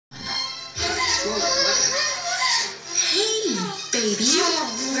Hey, baby.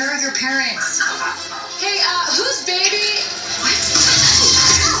 Where are your parents? Hey, who's baby? What?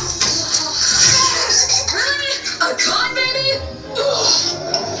 Really? A con baby?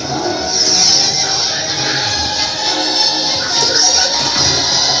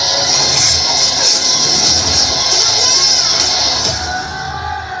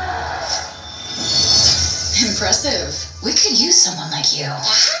 Impressive. We could use someone like you.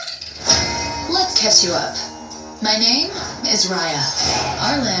 Let's catch you up. My name is Raya.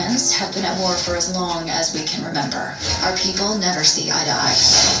 Our lands have been at war for as long as we can remember. Our people never see eye to eye.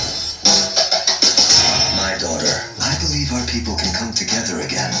 My daughter, I believe our people can come together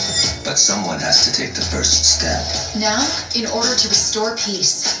again. But someone has to take the first step. Now, in order to restore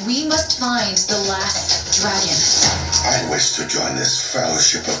peace, we must find the last dragon. I wish to join this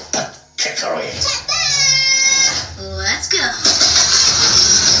fellowship of kickery. Let's go.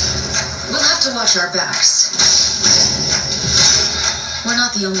 We'll have to watch our backs. We're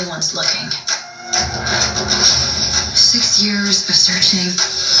not the only ones looking. 6 years of searching.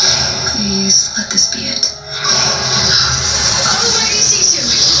 Please, let this be it.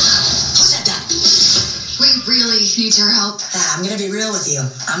 Who's that guy? We really need your help. I'm gonna be real with you.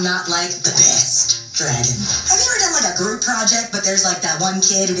 I'm not like the best dragon. Have you ever done like a group project, but there's like that one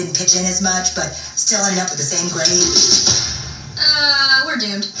kid who didn't pitch in as much, but still ended up with the same grade? We're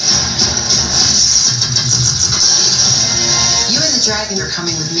doomed. You and the dragon are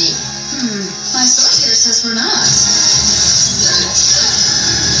coming with me. My source here says we're not.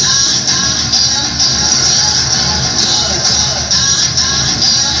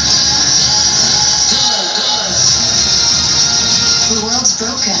 The world's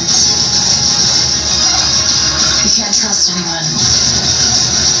broken. We can't trust anyone.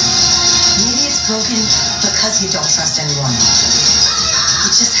 Maybe it's broken because you don't trust anyone. You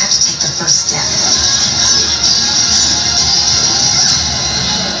just have to take the first step.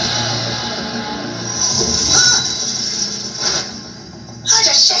 I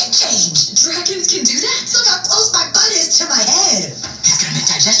just shape changed. Dragons can do that? Look how close my butt is to my head. It's gonna make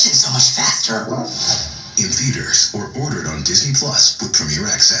digestion so much faster. In theaters or ordered on Disney Plus with Premier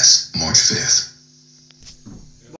Access, March 5th.